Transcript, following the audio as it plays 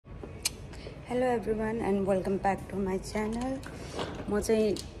Hello everyone and welcome back to my channel. म चाहिँ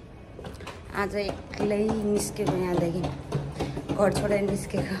आज एक्लै निस्केको यहाँदेखि घर छोडेर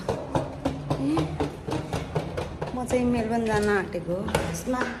निस्केको। म चाहिँ मेलबर्न जान आँटेको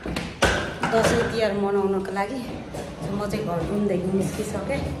यसमा दसैँ तिहार मनाउनको लागि। म चाहिँ घर रुमदेखि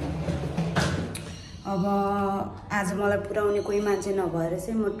निस्किसकेँ। अब आज मलाई पुर्याउने कोही मान्छे नभएर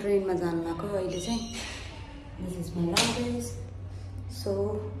चाहिँ म ट्रेनमा जान लाग्यो। अहिले चाहिँ this is my luggage. So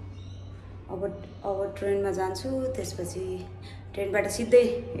अब ट्रेनमा जान्छु, त्यसपछि ट्रेनबाट सिधै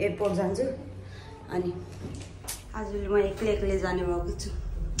एयरपोर्ट जान्छु। अनि आजले म एक्लै जाने भएको छु।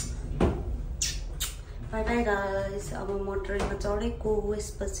 By by guys. अब म ट्रेनमा चढेको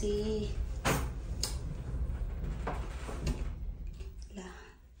यसपछि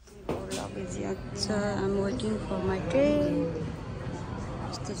लगेज याद छ। I'm waiting for my train.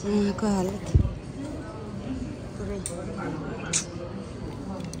 यस्तो चाहिँ यहाँको हालत पुरै।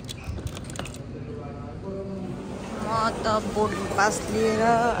 म त बोर्डिङ पास लिएर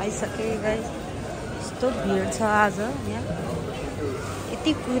आइसकेँ गाइस। यस्तो भिड छ आज यहाँ।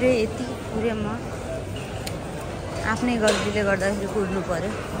 यति कुरे म आफ्नै गल्तीले गर्दाखेरि कुर्नु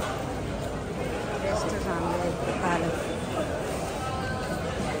पर्यो। यस्तो छ हाम्रो हालत।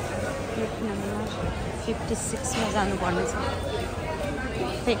 गेट नम्बर 56 मा जानुपर्ने छ।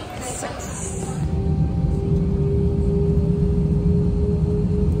 56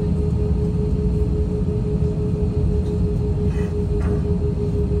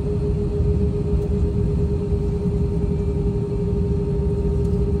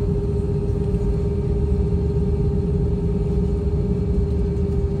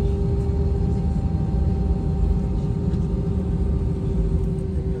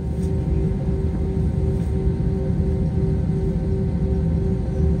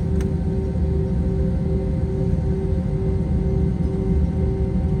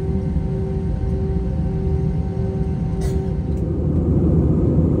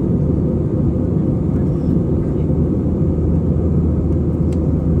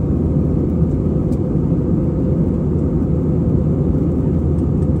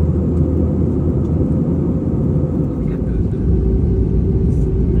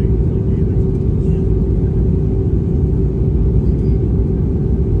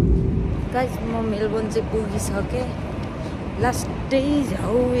 गाइस, म मेलबोर्न चाहिँ पुगिसकेँ। लास्टै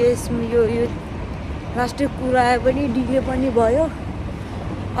झ्याउ यो लास्टै कुरा पनि डिले पनि भयो।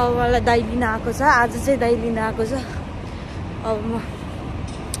 अब मलाई दाइ लिन आएको छ। आज चाहिँ दाइ लिन आएको छ। अब म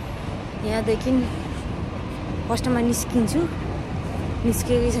यहाँदेखि फर्स्टमा निस्किन्छु।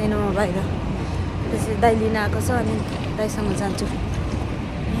 निस्केकै छैन म बाहिर। त्यसपछि दाइ लिन आएको छ अनि दाइसँग जान्छु।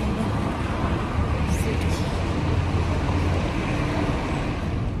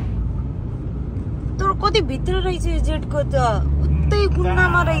 कति भित्र रहेछ यो जेटको त। उतै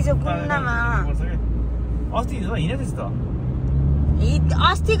कुन्नामा रहेछ, कुन्नामा।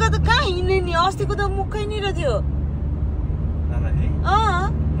 अस्तिको त कहाँ हिँड्ने नि। अस्तिको त मुखै नि थियो।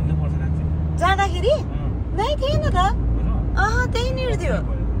 जाँदाखेरि नै थिएन त। त्यही नि थियो।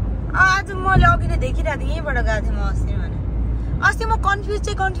 आज मैले अघि नै देखिरहेको थिएँ। यहीँबाट गएको थिएँ म अस्ति भने। अस्ति म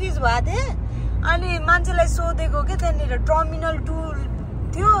कन्फ्युज भएको थिएँ। अनि मान्छेलाई सोधेको के त्यहाँनिर टर्मिनल 2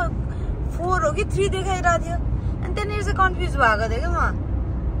 थियो, 4 हो कि 3 देखाइरहेको थियो। अनि त्यहाँनिर चाहिँ कन्फ्युज भएको थियो क्या म।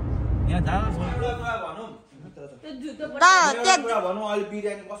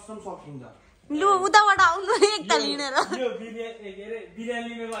 लु उताबाट आउनु एकताल हिँडेर।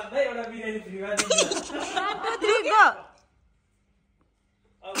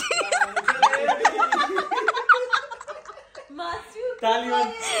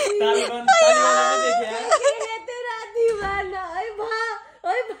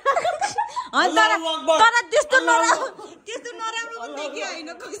 त्यस्तो नराम्रो पनि देखियो होइन।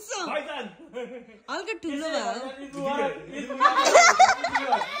 कसम हल्का ठुलो भयो।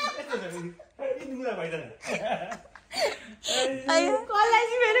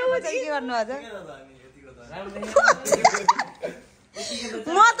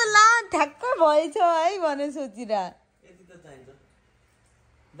 म त ला ठ्याक्क भएछ है भने सोचिरह।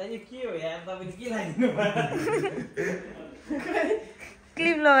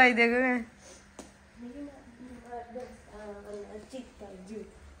 क्लिप लगाइदिएको क्या।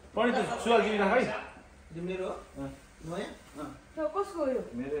 कसको हो यो?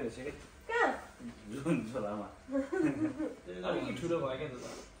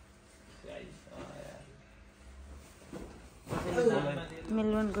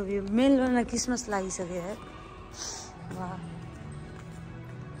 मेलबर्नको भ्यू। मेलबर्नमा क्रिसमस लागिसक्यो यार। वाह,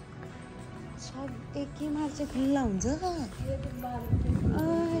 सब एकेमा चाहिँ खुल्ला हुन्छ।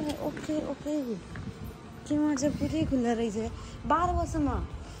 ओके केमा चाहिँ पुरै खुल्ला रहेछ। 12 वर्षमा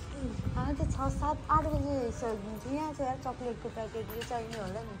आज 6-7-8 बजे यहाँ छ यार चकलेटको प्याकेटले चाहिने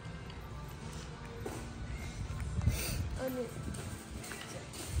होला नि अनि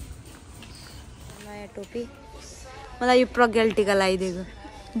नयाँ टोपी मलाई यो प्रज्ञाल टीका लगाइदिएको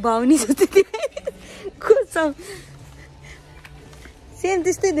बाउनी जस्तै सेम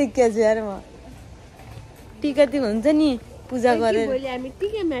त्यस्तै देखिया छु यार म टीका त्यो हुन्छ नि पूजा गरेर भोलि हामी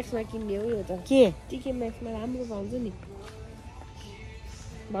टिके म्याक्समा किन्ने हो यो त के टिके म्याक्समा राम्रो पाउँछ नि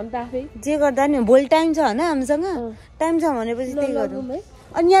भन् त आफै जे गर्दा नि भोलि टाइम छ हैन हामीसँग टाइम छ भनेपछि त्यही गरौँ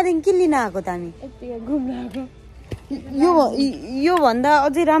अनि यहाँदेखि के लिन आएको त हामी यतिकै घुम्न आएको यो भन्दा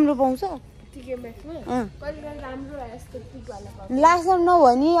अझै राम्रो पाउँछ टिके म्याक्समा कहिले राम्रो यस्तो टिकवाला पाउँछ लास्टमा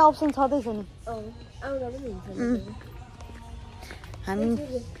नभए नि अप्सन छँदैछ नि आउँदा पनि हुन्छ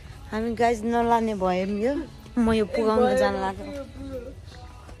हामी गाइज नलाने भयौँ यो म यो पुगाउन जान लाग्यो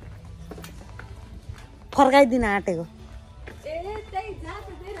फर्काइदिन आँटेको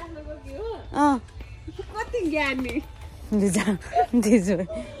कति ज्ञानी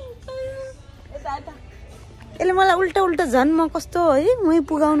यसले मलाई उल्टा उल्टा झन् म कस्तो है मै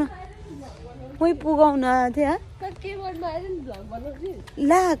पुगाउन थिएँ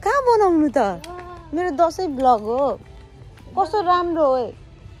ला कहाँ बनाउनु त मेरो दसैँ ब्लग हो कस्तो राम्रो हो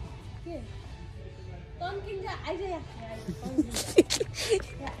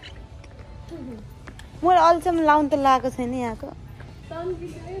मलाई अहिलेसम्म लाउनु त लगाएको छैन यहाँको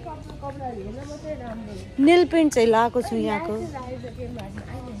नेल पेन्ट चाहिँ लगाएको छु यहाँको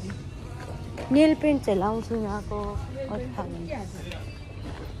नेल पेन्ट चाहिँ लाउँछु यहाँको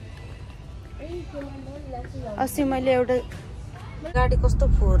अस्ति मैले एउटा गाडी कस्तो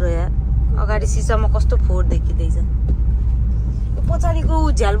फोहोर हो यार अगाडि सिसामा कस्तो फोहोर देखिँदैछ पछाडिको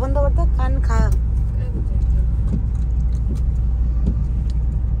झ्याल बन्द गर्दा कान खायो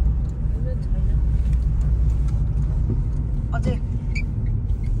अझै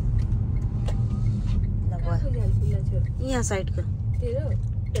यहाँ साइडको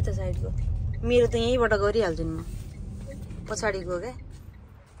यता साइडको मेरो त यहीँबाट गरिहाल्छु नि म पछाडिको क्या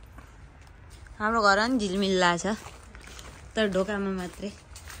हाम्रो घर पनि झिलमिल लाग्छ तर ढोकामा मात्रै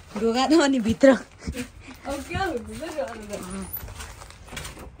ढोका त अनि भित्र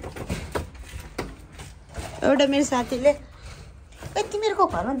एउटा मेरो साथीले तिमीहरूको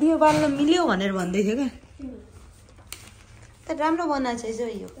घरमा दियो बाल्न मिल्यो भनेर भन्दै थियो क्या तर राम्रो बनाएको छ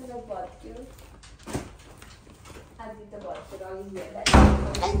यो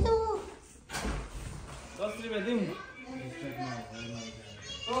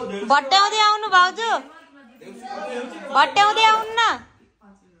भट्ट्याउँदै आउनु भाउजू भट्ट्याउँदै आउनु न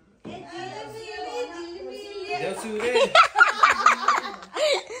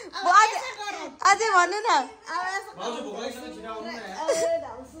अझै भन्नु न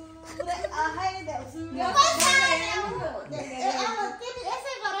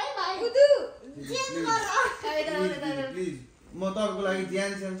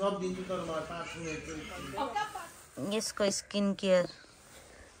यसको स्किन केयर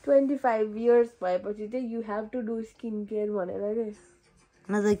 25 इयर्स भएपछि चाहिँ you have to do skin care भनेर के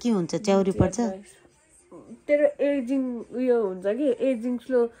नत्र के हुन्छ च्याउरी पर्छ तेरो एजिङ उयो हुन्छ कि एजिङ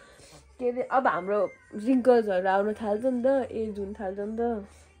स्लो के अरे अब हाम्रो रिङ्कल्सहरू आउन थाल्छ नि त एज हुन थाल्छ नि त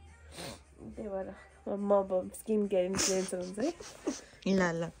त्यही भएर म अब स्किन केयर इन्फ्लुएन्सर हुन्छ है ल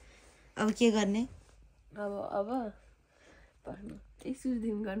ल अब के गर्ने अब पर्नु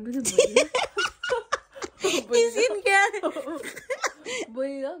एकछिनदेखि गर्नुपर्छ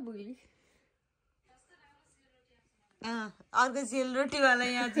भोलि ल भोलि अर्को सेलरोटीवाला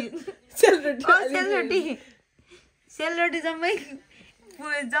यहाँ सेलरोटी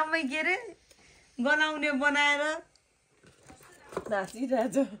जम्मै के अरे बनाउने बनाएर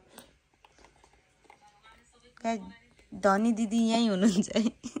नाचिरहेछ धनी दिदी यहीँ हुनुहुन्छ है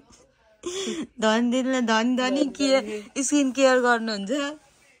धनी दिदीलाई धनी स्किन केयर गर्नुहुन्छ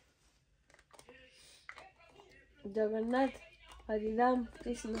जगन्नाथ हरिराम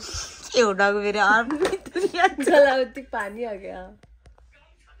कृष्ण एउटाको फेरि जलावती पानी आ गया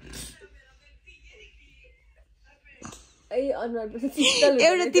एउटा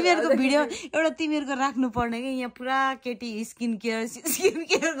तिमीहरूको राख्नु पर्ने कि यहाँ पुरा केटी स्किन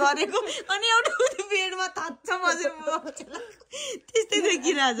केयर गरेको अनि एउटा बेडमा थाच्छ बसेर त्यस्तै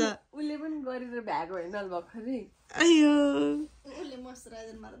देखिरहेछ उसले पनि गरेर भ्याएको होइन भर्खरै अयो उसले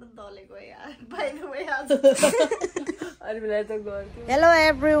मोइस्चराइजर मात्र दलेको यार बाहिर गयो हेलो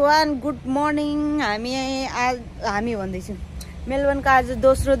एभ्रीवान गुड मर्निङ हामी भन्दैछौँ मेलबर्नको आज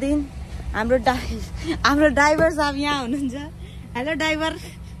दोस्रो दिन हाम्रो ड्राइभर साहब यहाँ हुनुहुन्छ हेलो ड्राइभर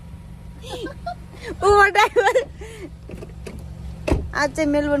ड्राइभर आज चाहिँ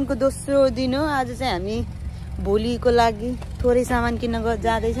मेलबर्नको दोस्रो दिन हो आज चाहिँ हामी भोलिको लागि थोरै सामान किन्न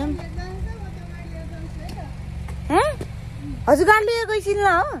जाँदैछौँ। हजुर गाडी लिएर गइसिन् ल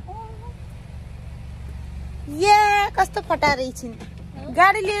हो ये कस्तो फटा रहेछन्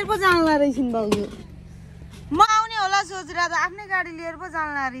गाडी लिएर पो जान्ला रहेछन् बाउजू म आउने होला सोचेर त आफ्नै गाडी लिएर पो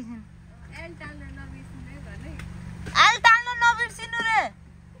जान्ला रहेछन् आइल टाल्न नबिर्सिनु रे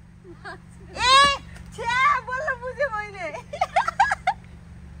ए छ्या बल्ल बुझे मैले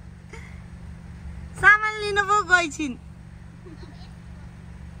सामान लिन पो गइछिन्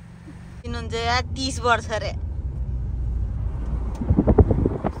किनभने यार 30 वर्ष रे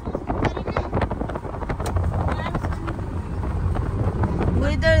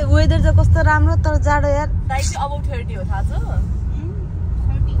वेदर चाहिँ कस्तो राम्रो तर जाडो यार दाइ चाहिँ अब 30 हो थाहा छ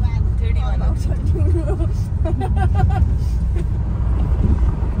 31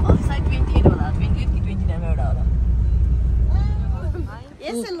 सायद 28 होला 28 कि 29 एउटा होला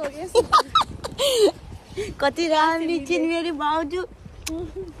यसो लो यसो कति राम्री छिन् मेरो भाउजू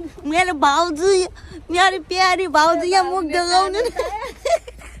मेरो प्यारी भाउजू यहाँ मुख देखाउनु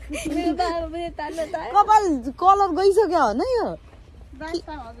कपाल कलर गइसक्यो होइन यो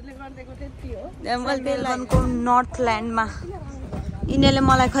मेलबर्नको नर्थल्यान्डमा यिनीहरूले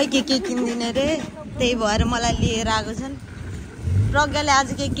मलाई खै के किनिदिने रे त्यही भएर मलाई लिएर आएको छन् प्रज्ञाले आज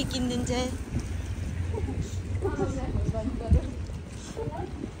के किनिदिन्छ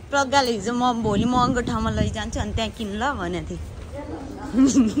प्रज्ञाले हिजो म भोलि महँगो ठाउँमा लैजान्छु अनि त्यहाँ किन ल भनेको थिएँ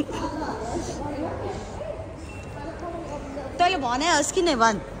तैँले भने होस् कि नै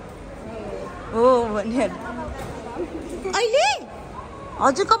भन् हो भने अहिले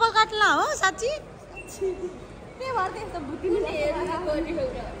हजुर कपाल काट्ला हो साँच्ची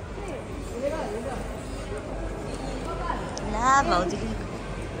ला भाउजूले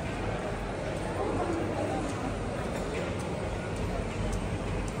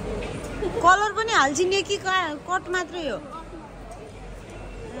कलर पनि हाल्छिन् कि कट मात्रै हो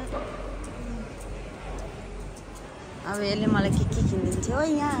अब यसले मलाई के किनिदिन्छ हो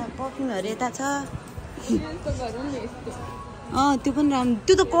यहाँ पर्फ्युमहरू यता छ त्यो पनि राम्रो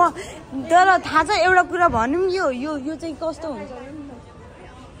त्यो त तर थाहा छ एउटा कुरा भनौँ यो चाहिँ कस्तो हुन्छ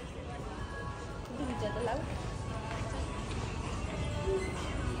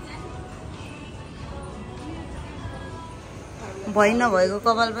भइ नभएको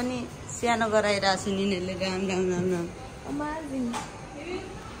कपाल पनि सानो गराइरहेको छु यिनीहरूले राम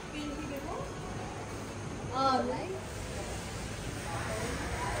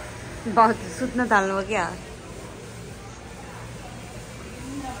बहुत सुत्न थाल्नुभयो क्या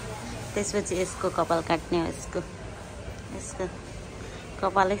त्यसपछि यसको कपाल काट्ने हो यसको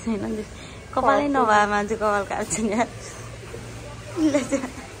कपालै छैन कपालै नभए मान्छे कपाल काट्छ नि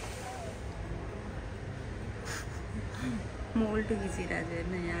म उल्टो खिचिरहेको छु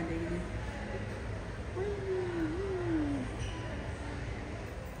हेर्न यहाँदेखि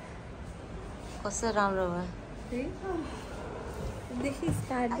कस्तो राम्रो भयो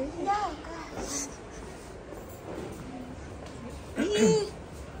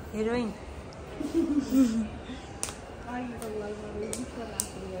हेरोइन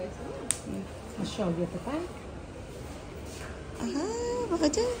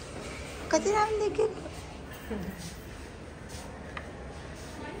कति राम्रो देख्यो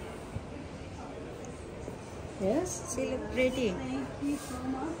Yes, she look pretty.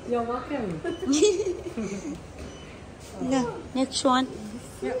 You're welcome. Yeah, next one.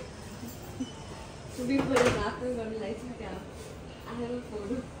 Yeah. Before you laugh, I'm going to like it. I have a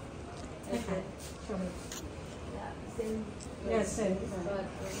photo. Okay. Show me. Yeah, same. Yes, same. But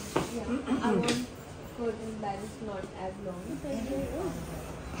yeah, I want photo that is not as long.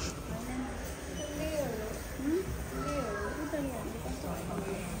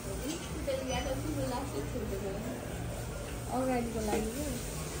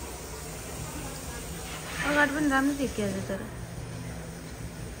 अगाडि पनि राम्रो देखियो तर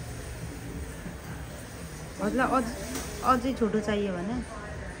हजुरलाई अझै छोटो चाहियो भने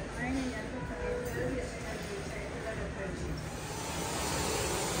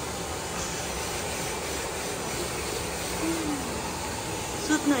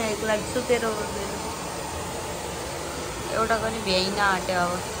सुत्नु एक लागि सुतेर एउटा पनि भ्याइन आँट्यो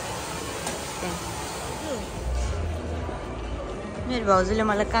अब मेरो भाउजूले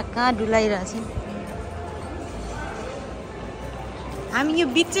मलाई कहाँ डुलाइरहेको छ हामी यो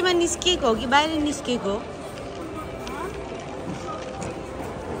बिचमा निस्केको हो कि बाहिर निस्केको हो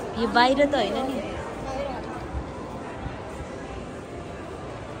यो बाहिर त होइन नि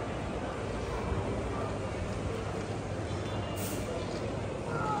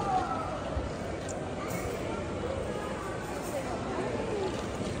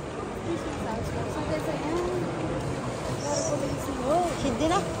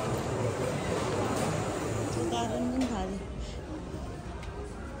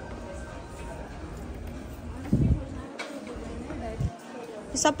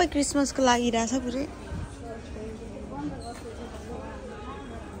सबै क्रिसमसको लागि रहेछ पुरै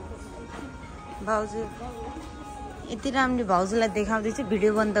भाउजू यति राम्ररी भाउजूलाई देखाउँदैछु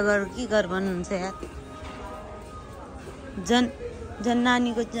भिडियो बन्द गर के गर भन्नुहुन्छ यार जन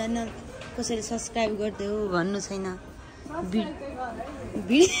नानीको च्यानल कसैले सब्सक्राइब गरिदेऊ भन्नु छैन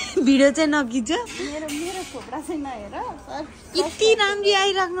भिडियो चाहिँ नखिच यति राम्ररी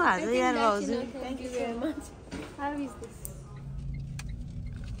आइराख्नु भएको छ यार भाउजू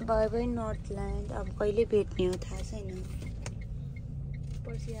बाई बाई नर्थल्यान्ड अब कहिले भेट्ने हो थाहा छैन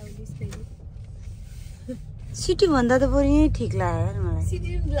सिटी भन्दा त बरु यहीँ ठिक लाग्यो यार मलाई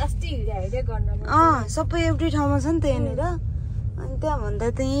सबै एउटै ठाउँमा छ नि त यहाँनिर अनि त्यहाँ भन्दा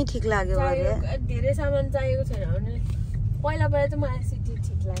त यहीँ ठिक लाग्यो धेरै सामान चाहिएको छैन भने पहिला चाहिँ मलाई सिटी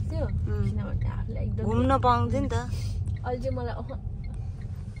ठिक लाग्थ्यो किनभने आफूलाई एकदम घुम्न पाउँथ्यो नि त अहिले चाहिँ मलाई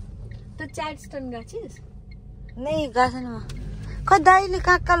त च्याटस्टन गएको छिस् नै गएको छैन म खै दाइले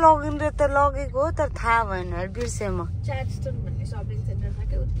कहाँ लगेर त लगेको हो तर थाहा भएन बिर्सेँ म च्याटस्टन भन्ने सपिङ सेन्टर छ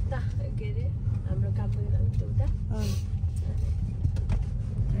क्या उता के अरे हाम्रो कामको उता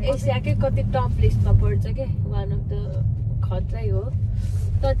एसियाकै कति टप लिस्टमा पर्छ क्या वान अफ द खत्रै हो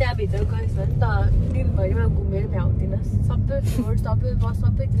त त्यहाँभित्र गएछ भने त दिनभरिमा घुमेर भ्याउँदिन सबै फ्लोर सबै बस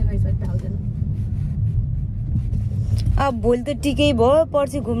सबैतिर गएछ भने भ्याउँदैन अब भोलि त टिकै भयो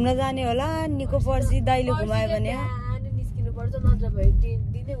पर्सि घुम्न जाने होला निको पर्सि दाइले घुमायो भने निस्किनु पर्छ नत्र भए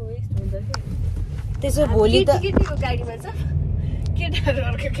दिनै वेस्ट हुन्छ कि त्यसो भोलि त गाडीमा छ केटाहरू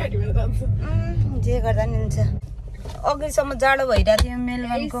अर्को गाडीमा जान्छ जे गर्दा नि हुन्छ अघिसम्म जाडो भइरहेको थियो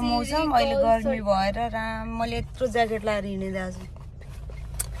मेलबर्नको मौसम अहिले गर्मी भएर मैले यत्रो ज्याकेट लगाएर हिँडिदिएको छु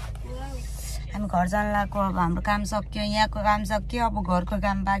हामी घर जान लागेको अब हाम्रो काम सक्यो यहाँको काम सक्यो अब घरको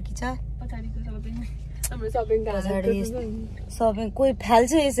काम बाँकी छ सपिङ कोही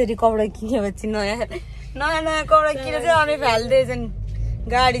फाल्छ यसरी कपडा किनेपछि नयाँ कपडा किनेर चाहिँ अनि फाल्दैछन्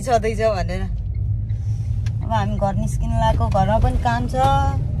गाडी छँदैछ भनेर अब हामी घर निस्किनु लागेको घरमा पनि काम छ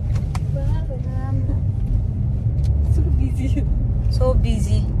so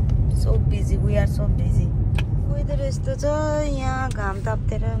busy we are so busy weather यस्तो छ यहाँ घाम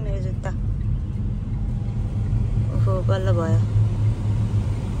ताप्थेर मेरो जुत्ता ओहो बल्ल भयो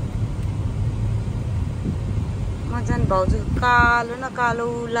म झन् भाउजू कालो न कालो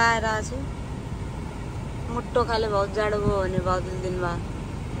लाएर आएको छु मोटो खाले भाउजू जाडो भयो भने भाउजूले दिनुभयो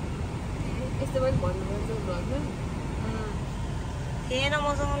थिएन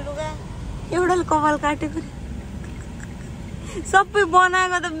मसँग लुगा एउटा कपाल काटेको सबै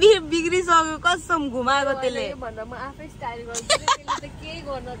बनाएको त बिग्रिसक्यो कसम घुमाएको त्यसले भन्दा म आफै स्टाइल गर्छु त्यसले त केही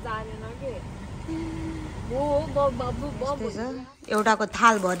गर्न जानेन के एउटाको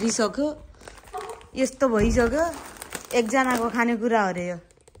थाल भरिसक्यो यस्तो भइसक्यो एकजनाको खानेकुरा हो रे यो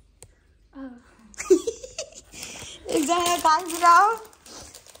एकजनाको खानेकुरा हो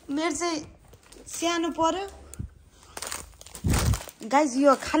मेरो चाहिँ सानो पर्यो गाइज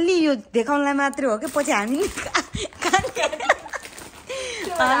यो खालि यो देखाउनलाई मात्रै हो कि पछि हामी नि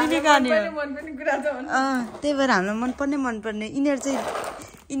खाने हो त्यही भएर हामीलाई मनपर्ने यिनीहरू चाहिँ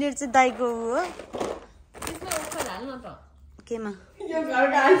दाइको हो केमा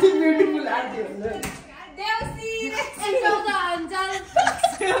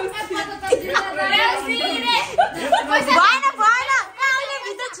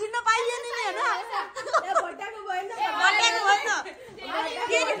भित्र छिर्न पाइएन नि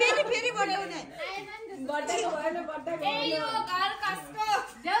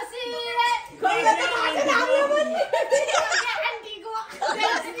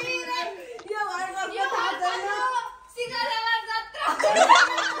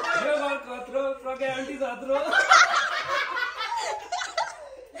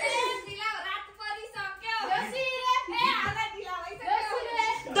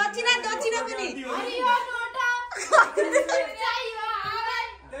दक्षिणा पनि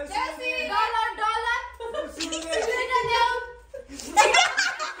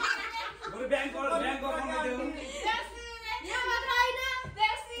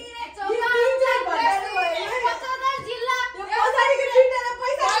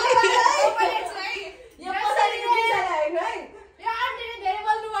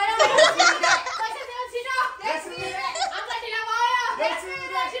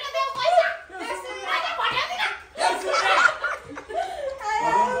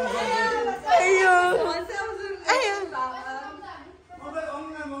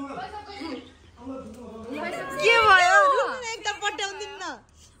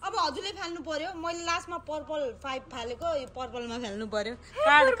मैले लास्टमा पर्पल 5 फालेको यो पर्पलमा फाल्नु पर्यो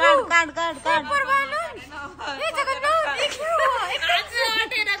काट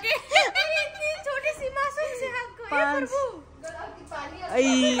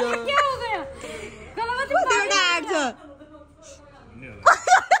अय्यो क्या हो गया गलामा त एउटा आँट छ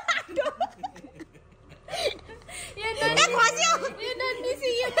ये नन्नी से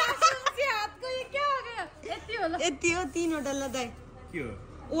ये मासूम से हाथ को ये क्या हो गया यति होला यति हो तीनवटा ल दाइ के हो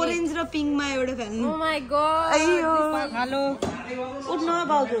ओरेन्ज र पिङ्कमा एउटा फाल्नु ओ माय गॉड अय्यो हेलो उठ्नु न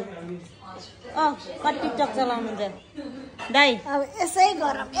बाउजू कति टिकटक चलाउनुहुन्छ दाइ अब यसै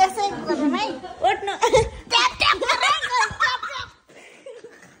गरौँ है उठ्नु ट्याप ट्याप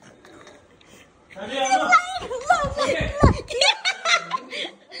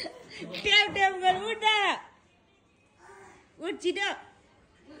ट्याप ट्याप गर उठ उठ छिटो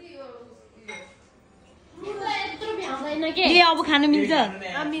ए अब खानु मिल्छ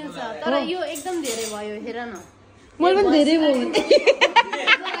मिल्छ तर यो एकदम धेरै भयो हेर न मैले पनि धेरै भयो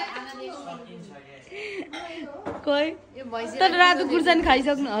कोही तर रातो खुर्सानी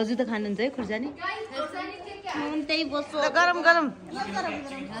खाइसक्नु हजुर त खानुहुन्छ है खुर्सानी त्यही बस्छु गरम गरम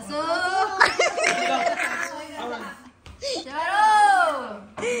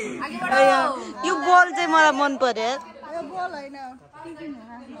यो बल चाहिँ मलाई मन पर्यो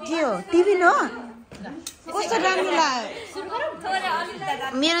के हो टिफिन हो कस्तो राम्रो लाग्यो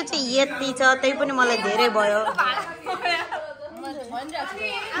मेरो चाहिँ यति छ त्यही पनि मलाई धेरै भयो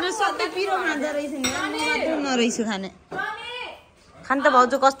मेरो सधैँ पिरो खाँदो रहेछ नि मात्रै नरहेछु खाने खान त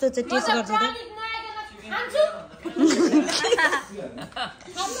भाउजू कस्तो चाहिँ टेस्ट गर्छ त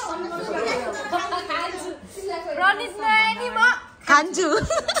खान्छु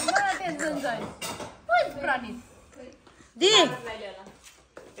दि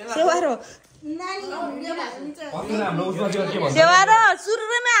सेवारो सेवारो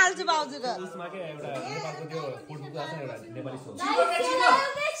सुरुमै हाल्छु भाउजूको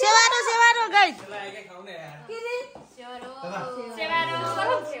सेवारो सेवारो गाइस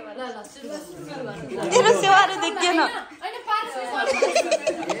तेरो सेवारो देखिएन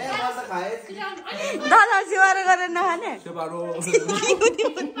दादा सेवारो गरेर नखाने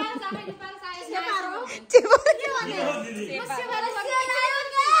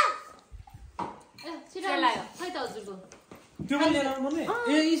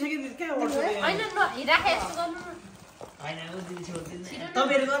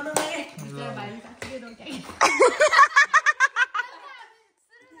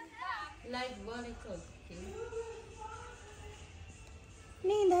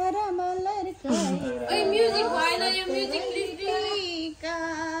म्युजिक भएन यो म्युजिक प्लिज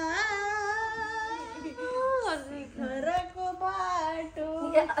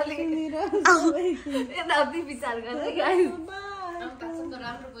विचार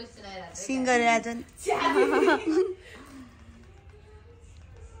सिङ्गर राजन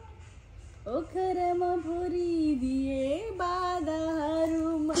ओखरमा भरिदिए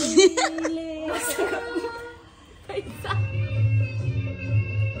बाधाहरू मैले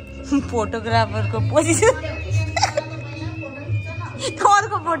फोटोग्राफरको पोजिसन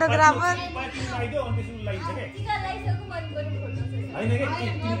अर्को फोटोग्राफर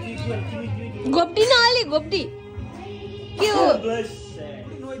घोप्टी न अलि घोप्टी के हो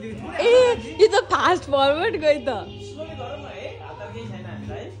ए यो त फास्ट फरवर्ड गयो त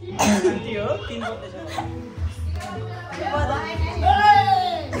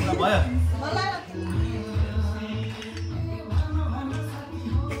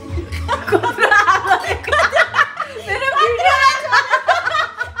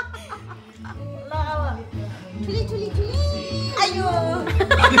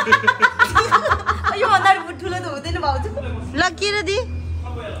यो भन्दा ठुलो त हुँदैन भाउजू ल के र दि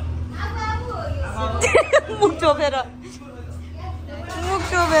मुख चोपेर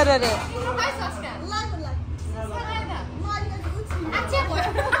रे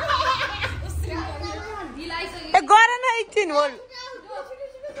ए गर न एकछिन बोल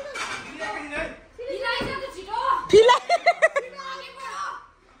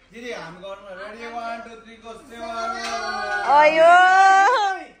अयो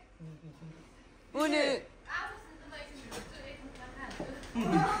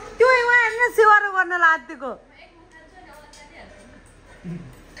त्यो होइन सेवारो गर्न लादिएको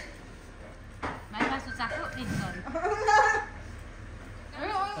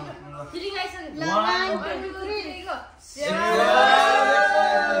ल